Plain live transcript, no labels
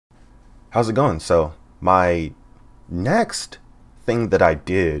How's it going? So, my next thing that I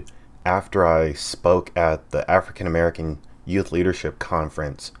did after I spoke at the African American Youth Leadership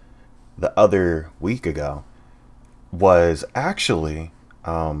Conference the other week ago was actually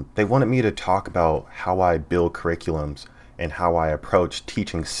they wanted me to talk about how I build curriculums and how I approach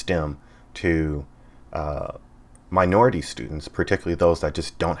teaching STEM to uh, minority students, particularly those that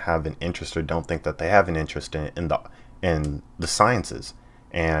just don't have an interest or don't think that they have an interest in the sciences.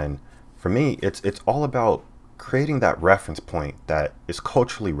 And for me, it's all about creating that reference point that is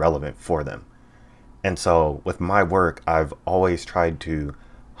culturally relevant for them. And so with my work, I've always tried to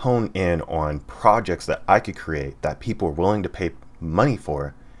hone in on projects that I could create that people are willing to pay money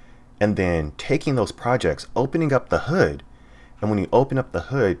for, and then taking those projects, opening up the hood. And when you open up the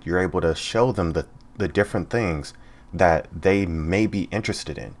hood, you're able to show them the different things that they may be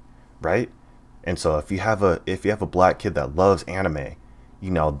interested in, right? And so if you have a black kid that loves anime,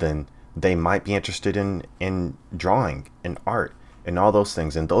 then they might be interested in drawing and art and all those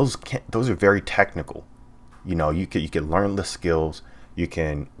things. And those are very technical. You can learn the skills, you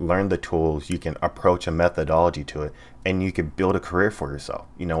can learn the tools, you can approach a methodology to it, and you can build a career for yourself.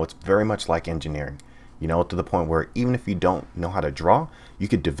 It's very much like engineering. To the point where even if you don't know how to draw, you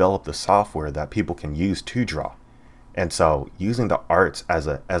could develop the software that people can use to draw. And so using the arts as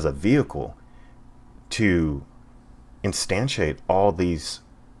a vehicle to instantiate all these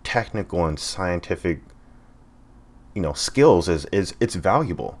technical and scientific skills is it's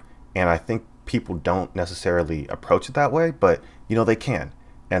valuable. And I think people don't necessarily approach it that way, but they can.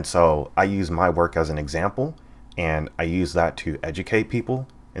 And so I use my work as an example, and I use that to educate people.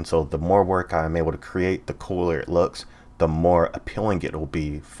 And so the more work I'm able to create, the cooler it looks, the more appealing it will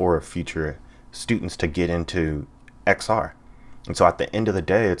be for future students to get into XR. And so at the end of the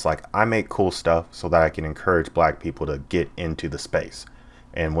day, it's like I make cool stuff so that I can encourage black people to get into the space.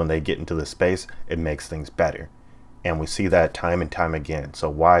 And when they get into the space, it makes things better. And we see that time and time again. So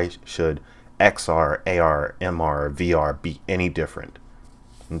why should XR, AR, MR, VR be any different?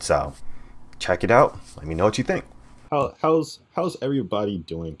 And so check it out. Let me know what you think. How's everybody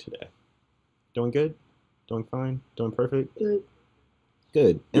doing today? Doing good? Doing fine? Doing perfect? Good.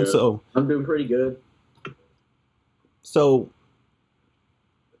 Good. And Good. so I'm doing pretty good. so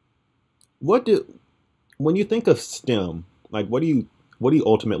what do when you think of STEM, like what do you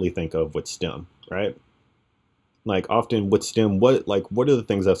ultimately think of with STEM, right? Like often with STEM, what are the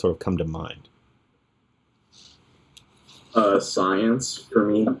things that sort of come to mind? Science for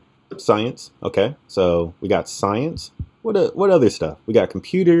me. Science, okay. So we got science. What other stuff? We got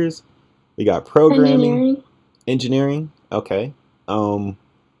computers. We got programming, Engineering. engineering. Okay. Um,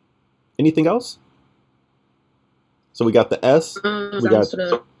 anything else? So we got the S. We got Sounds sort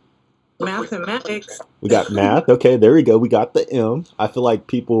of mathematics. we got math. Okay, there we go. We got the M. I feel like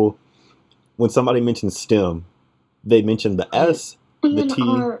people, when somebody mentions STEM, they mention the S, And the then T,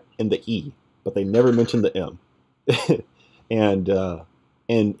 art. and the E, but they never mention the M. and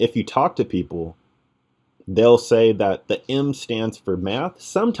and if you talk to people, they'll say that the M stands for math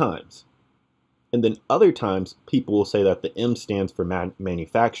sometimes, and then other times people will say that the M stands for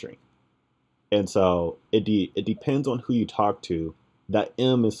manufacturing. And so it depends on who you talk to. That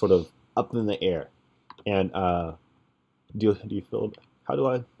M is sort of up in the air. And do you feel how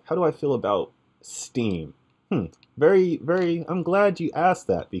do I feel about steam? Hmm. Very. I'm glad you asked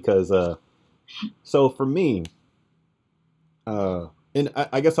that because so for me, uh, and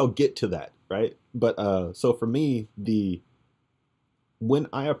I guess I'll get to that, right? But so for me, the when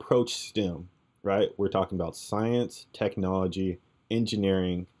I approach STEM, right, we're talking about science, technology,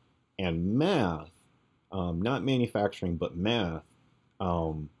 engineering, and math, not manufacturing, but math.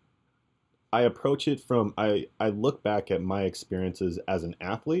 Um, I approach it from I look back at my experiences as an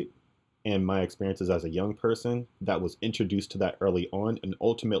athlete and my experiences as a young person that was introduced to that early on, and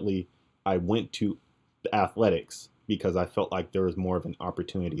ultimately I went to athletics because I felt like there was more of an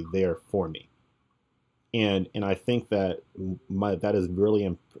opportunity there for me. And I think that my that is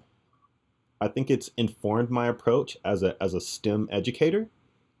really I think it's informed my approach as a STEM educator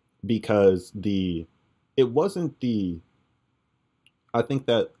because the it wasn't the I think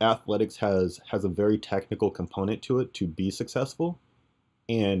that athletics has a very technical component to it to be successful.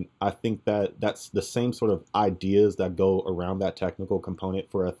 And I think that that's the same sort of ideas that go around that technical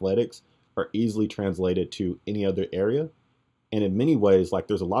component for athletics are easily translated to any other area. And in many ways, like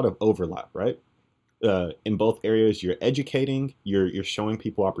there's a lot of overlap, right? In both areas, you're educating, you're showing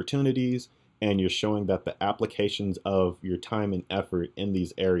people opportunities, and you're showing that the applications of your time and effort in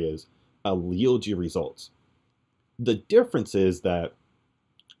these areas yield you results. The difference is that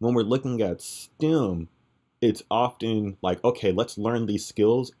when we're looking at STEM, it's often like, okay, let's learn these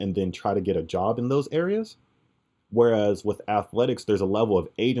skills and then try to get a job in those areas. Whereas with athletics, there's a level of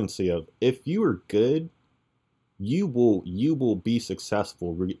agency of, if you are good, you will be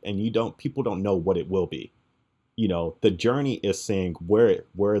successful, and you don't people don't know what it will be. The journey is seeing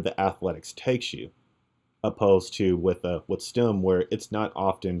where the athletics takes you, opposed to with STEM, where it's not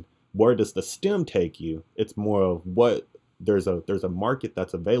often where does the STEM take you. It's more of what there's a market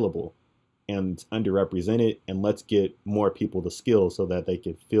that's available and it's underrepresented, and let's get more people the skills so that they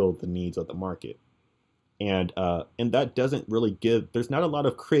can fill the needs of the market. And that doesn't really there's not a lot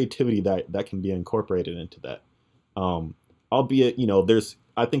of creativity that can be incorporated into that. Um, Albeit,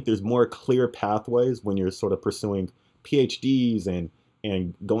 I think there's more clear pathways when you're sort of pursuing PhDs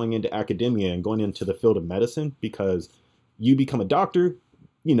and going into academia and going into the field of medicine, because you become a doctor,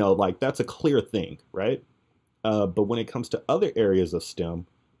 like that's a clear thing, right? But when it comes to other areas of STEM,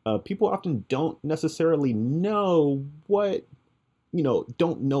 people often don't necessarily know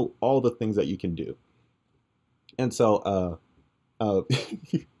don't know all the things that you can do. And so,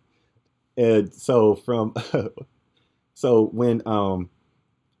 and so from, so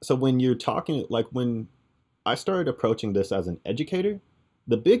when you're talking, like when I started approaching this as an educator,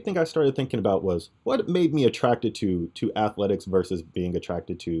 the big thing I started thinking about was what made me attracted to athletics versus being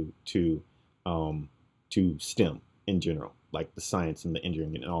attracted to STEM in general, like the science and the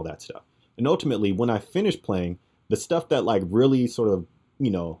engineering and all that stuff. And ultimately, when I finished playing, the stuff that like really sort of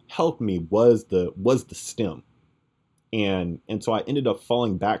helped me was the STEM, and so I ended up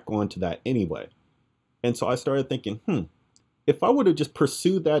falling back onto that anyway. And so I started thinking, if I would have just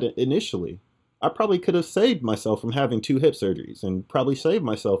pursued that initially, I probably could have saved myself from having 2 hip surgeries, and probably saved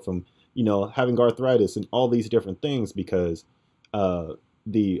myself from, having arthritis and all these different things, because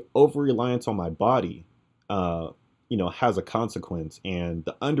the over reliance on my body, has a consequence, and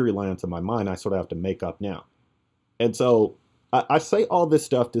the under reliance on my mind, I sort of have to make up now. And so I say all this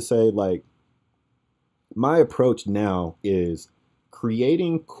stuff to say, like, my approach now is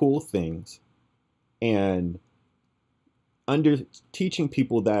creating cool things and under teaching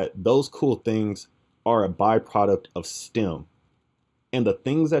people that those cool things are a byproduct of STEM. And the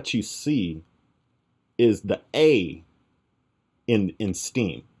things that you see is the A in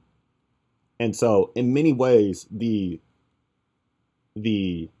STEAM. And so in many ways,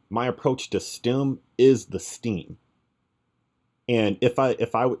 my approach to STEM is the STEAM. And if I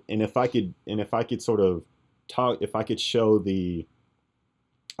could sort of talk, if I could show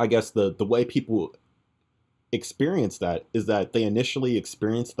I guess the way people experience that is that they initially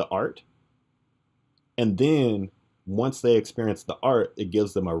experience the art, and then once they experience the art, it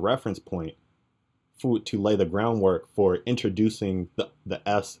gives them a reference point to lay the groundwork for introducing the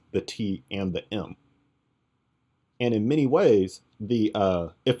S, the T, and the M. And in many ways, if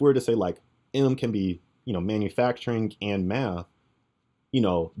we were to say like M can be manufacturing and math,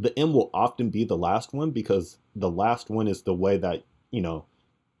 the M will often be the last one, because the last one is the way that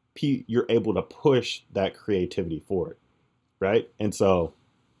you're able to push that creativity forward, right? And so,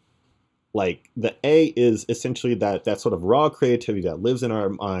 like, the A is essentially that sort of raw creativity that lives in our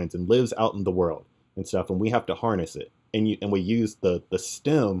minds and lives out in the world and stuff, and we have to harness it. And we use the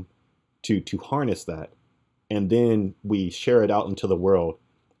STEM to harness that, and then we share it out into the world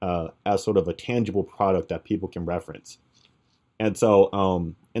as sort of a tangible product that people can reference. And so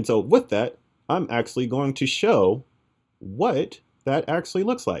with that, I'm actually going to show what that actually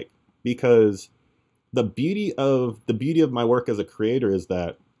looks like, because the beauty of my work as a creator is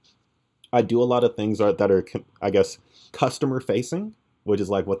that I do a lot of things that are, I guess, customer facing, which is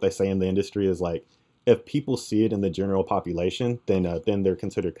like what they say in the industry is like, if people see it in the general population, then they're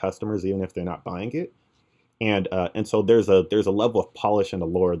considered customers, even if they're not buying it. And so there's a level of polish and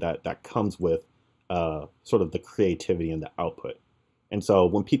allure that comes with sort of the creativity and the output. And so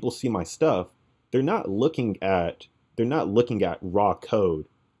when people see my stuff, they're not looking at raw code.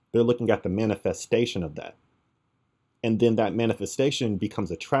 They're looking at the manifestation of that. And then that manifestation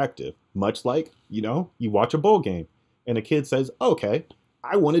becomes attractive, much like, you watch a bowl game and a kid says, okay,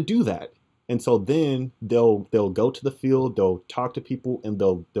 I want to do that. And so then they'll go to the field, they'll talk to people, and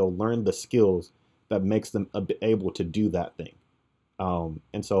they'll learn the skills that makes them able to do that thing.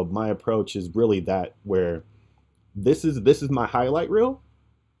 And so my approach is really that, where this is my highlight reel.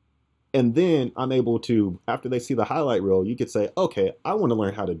 And then I'm able to, after they see the highlight reel, you could say, okay, I want to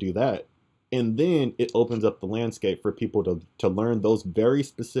learn how to do that. And then it opens up the landscape for people to learn those very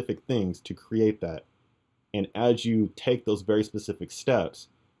specific things to create that. And as you take those very specific steps,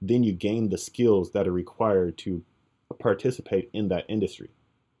 then you gain the skills that are required to participate in that industry.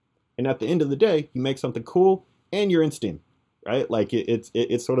 And at the end of the day, you make something cool and you're in STEAM. right? Like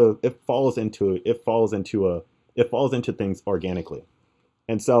it sort of it falls into things organically.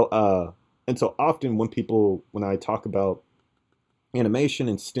 And so often when I talk about animation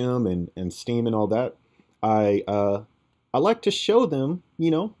and STEM and STEAM and all that, I I like to show them,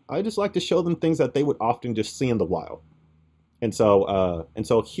 I just like to show them things that they would often just see in the wild. And so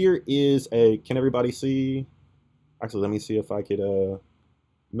here is a, can everybody see? Actually, let me see if I could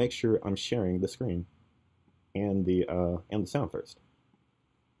make sure I'm sharing the screen and the sound first.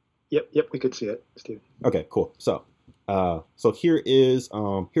 Yep, we could see it, Steve. Okay, cool. So here is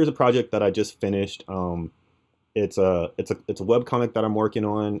here's a project that I just finished. It's a web comic that I'm working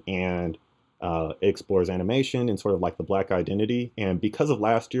on, and it explores animation and sort of like the Black identity. And because of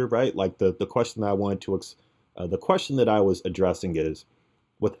last year, right? Like the question that I wanted to the question that I was addressing is,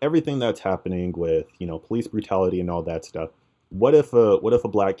 with everything that's happening with police brutality and all that stuff, what if a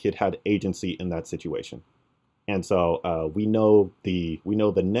Black kid had agency in that situation? And so we know the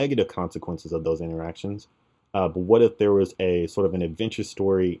negative consequences of those interactions. But what if there was a sort of an adventure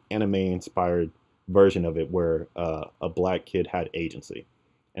story, anime inspired version of it where a Black kid had agency?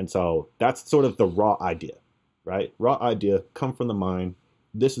 And so that's sort of the raw idea, right? Raw idea, come from the mind.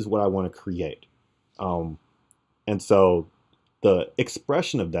 This is what I want to create. And so the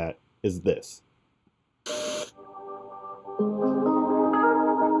expression of that is this.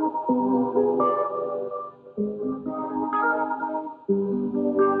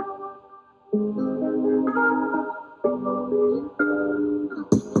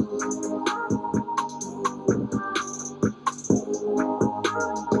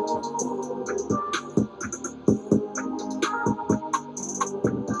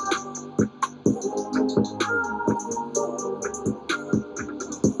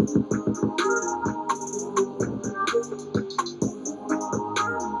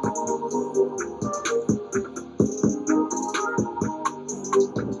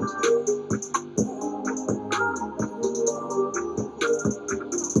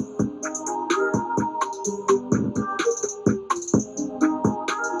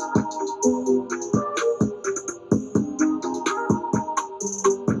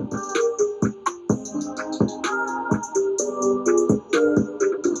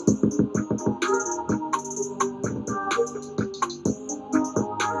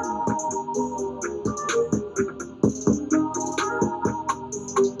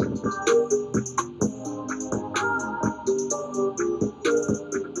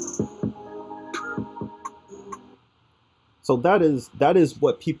 So that is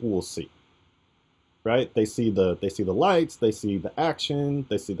what people will see, right? They see the lights, they see the action,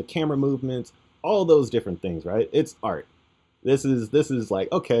 they see the camera movements, all those different things, right? It's art. This is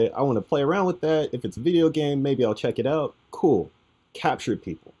like, okay, I want to play around with that. If it's a video game, maybe I'll check it out. Cool. Capture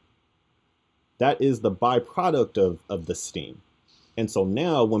people. That is the byproduct of the STEAM. And so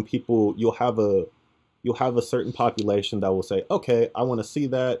now when people, you'll have a certain population that will say, okay, I want to see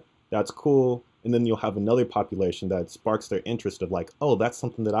that. That's cool. And then you'll have another population that sparks their interest of like, oh, that's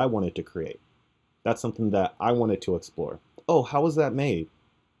something that I wanted to create. That's something that I wanted to explore. Oh, how was that made?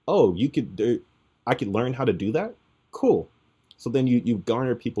 Oh, I could learn how to do that? Cool. So then you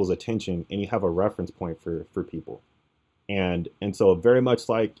garner people's attention and you have a reference point for people. And so very much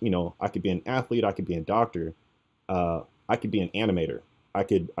like, I could be an athlete, I could be a doctor, I could be an animator. I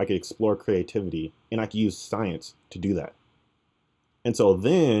could explore creativity, and I could use science to do that. And so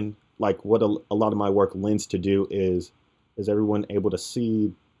then, like what a lot of my work lends to do is everyone able to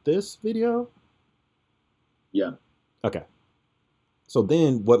see this video? Yeah. Okay. So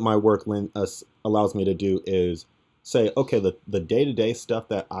then what my work allows me to do is say, okay, the day-to-day stuff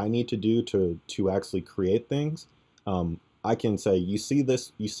that I need to do to actually create things, I can say, you see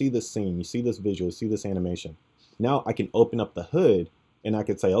this scene, you see this visual, you see this animation. Now I can open up the hood and I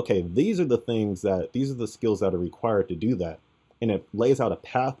could say, okay, these are the skills that are required to do that. And it lays out a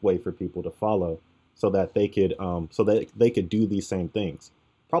pathway for people to follow so that they could do these same things.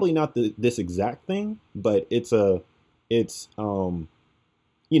 Probably not this exact thing, but it's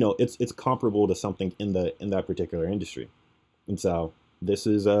comparable to something in that particular industry. And so this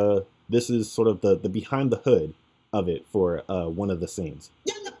is sort of the behind the hood of it for one of the scenes.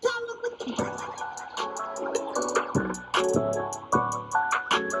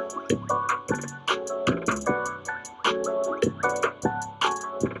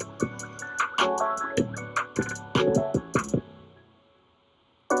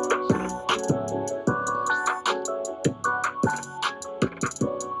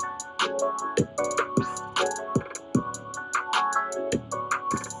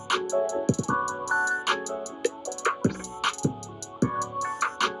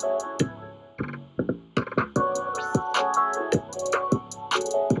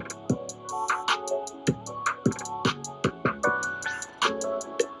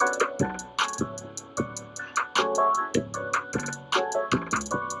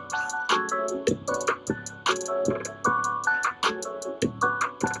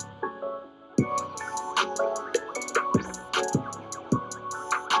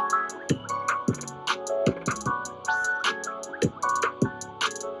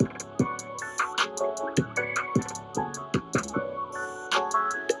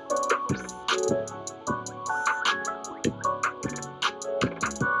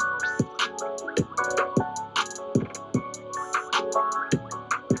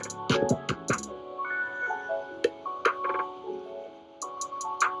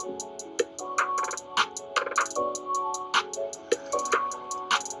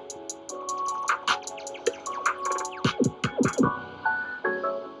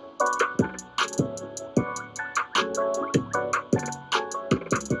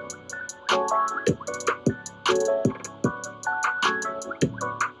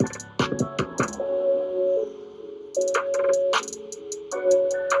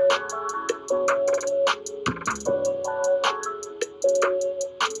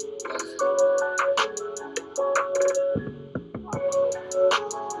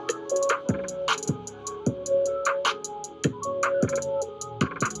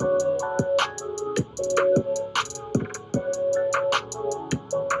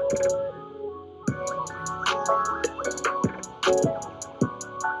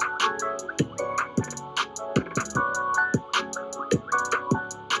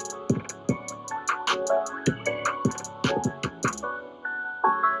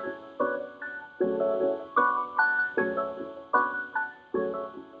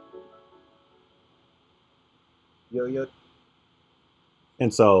 Yo, yo.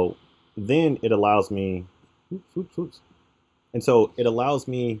 And so then it allows me, oops, oops, oops. And so it allows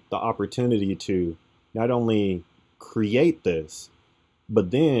me the opportunity to not only create this,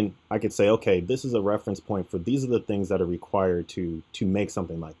 but then I could say, okay, this is a reference point for these are the things that are required to make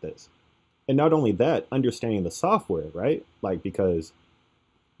something like this. And not only that, understanding the software, right? Like because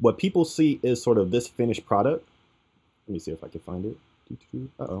what people see is sort of this finished product. Let me see if I can find it.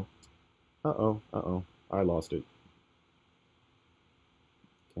 Uh-oh. Uh-oh. Uh-oh. I lost it.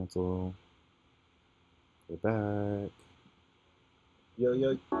 Cancel. Go back. Yo,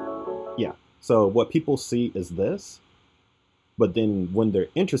 yo. Yeah. So what people see is this, but then when they're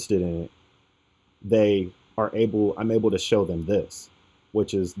interested in it, I'm able to show them this,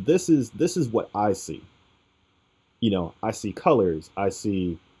 which is this is what I see. I see colors, I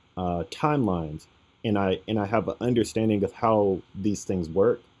see timelines, and I have an understanding of how these things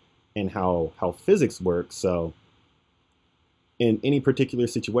work and how physics works. So in any particular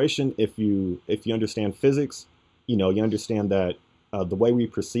situation, if you understand physics, you understand that the way we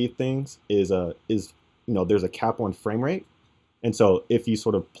perceive things is there's a cap on frame rate, and so if you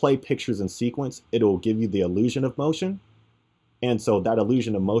sort of play pictures in sequence, it'll give you the illusion of motion, and so that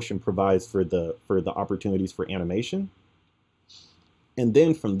illusion of motion provides for the opportunities for animation. And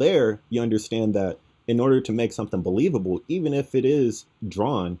then from there, you understand that in order to make something believable, even if it is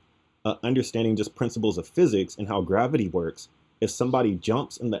drawn, understanding just principles of physics and how gravity works, if somebody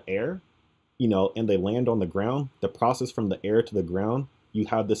jumps in the air, and they land on the ground, the process from the air to the ground, you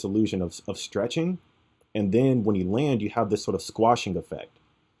have this illusion of stretching. And then when you land, you have this sort of squashing effect.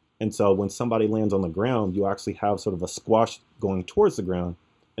 And so when somebody lands on the ground, you actually have sort of a squash going towards the ground,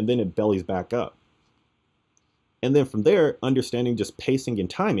 and then it bellies back up. And then from there, understanding just pacing and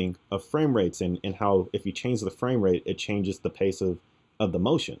timing of frame rates and how if you change the frame rate, it changes the pace of the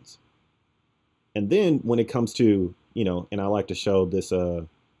motions. And then when it comes to, and I like to show this when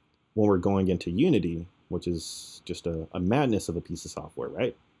we're going into Unity, which is just a madness of a piece of software,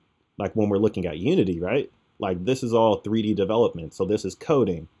 right? Like when we're looking at Unity, right? Like this is all 3D development. So this is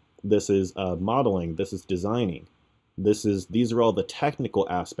coding, this is modeling, this is designing, these are all the technical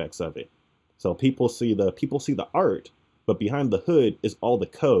aspects of it. So people see the art, but behind the hood is all the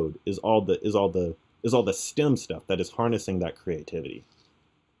code, is all the STEM stuff that is harnessing that creativity.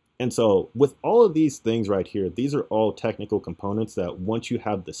 And so with all of these things right here, these are all technical components that once you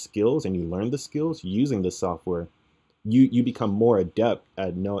have the skills and you learn the skills using the software, you become more adept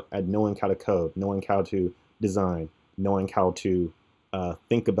at knowing how to code, knowing how to design, knowing how to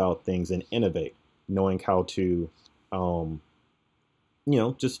think about things and innovate, knowing how to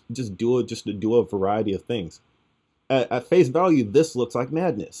just do a variety of things. At face value, this looks like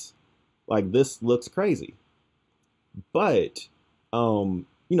madness. Like this looks crazy. But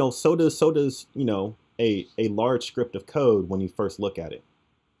so does a large script of code when you first look at it.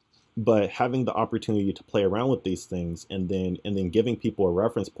 But having the opportunity to play around with these things and then giving people a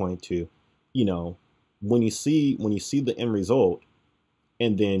reference point to, when you see the end result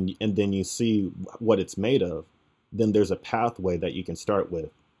and then you see what it's made of, then there's a pathway that you can start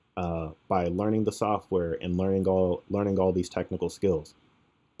with by learning the software and learning all these technical skills.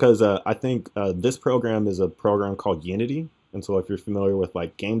 Because I think this program is a program called Unity. And so if you're familiar with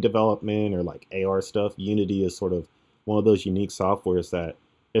like game development or like AR stuff, Unity is sort of one of those unique softwares that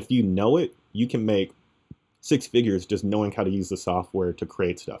if you know it, you can make six figures just knowing how to use the software to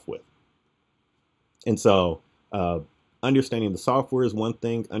create stuff with. And so understanding the software is one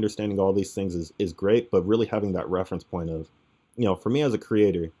thing, understanding all these things is great, but really having that reference point of, for me as a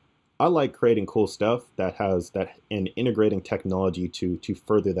creator, I like creating cool stuff that has that and integrating technology to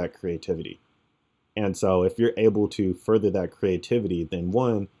further that creativity. And so if you're able to further that creativity, then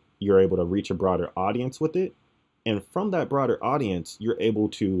one, you're able to reach a broader audience with it. And from that broader audience, you're able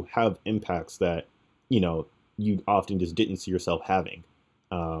to have impacts that, you often just didn't see yourself having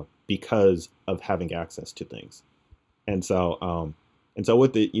because of having access to things. And so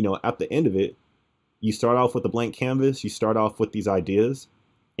with it, at the end of it, you start off with a blank canvas, you start off with these ideas,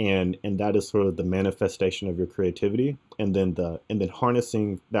 and that is sort of the manifestation of your creativity. And then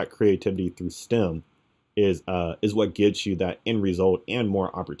harnessing that creativity through STEM is what gives you that end result and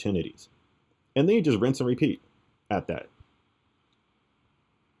more opportunities. And then you just rinse and repeat at that.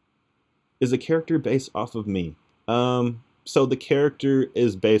 Is the character based off of me? So the character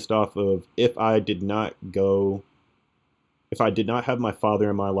is based off of if I did not have my father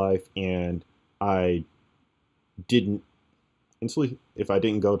in my life and I didn't if I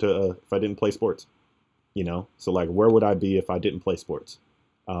didn't play sports, so like where would I be if I didn't play sports,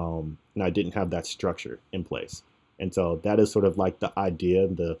 and I didn't have that structure in place. And so that is sort of like the idea,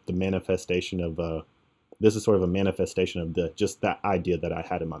 the manifestation of this is sort of a manifestation of just that idea that I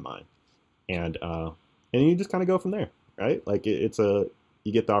had in my mind, and you just kind of go from there, right? Like you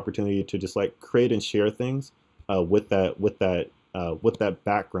get the opportunity to just like create and share things with that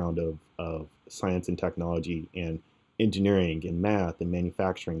background of science and technology and engineering and math and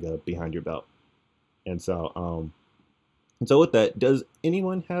manufacturing behind your belt. And so with that, does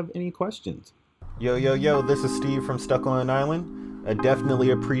anyone have any questions? Yo, this is Steve from Stuck on an Island. I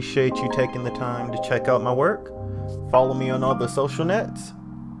definitely appreciate you taking the time to check out my work. Follow me on all the social nets.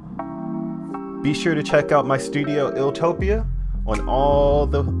 Be sure to check out my studio, Iltopia, on all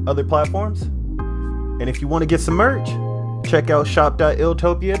the other platforms. And if you want to get some merch, check out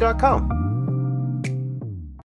shop.iltopia.com.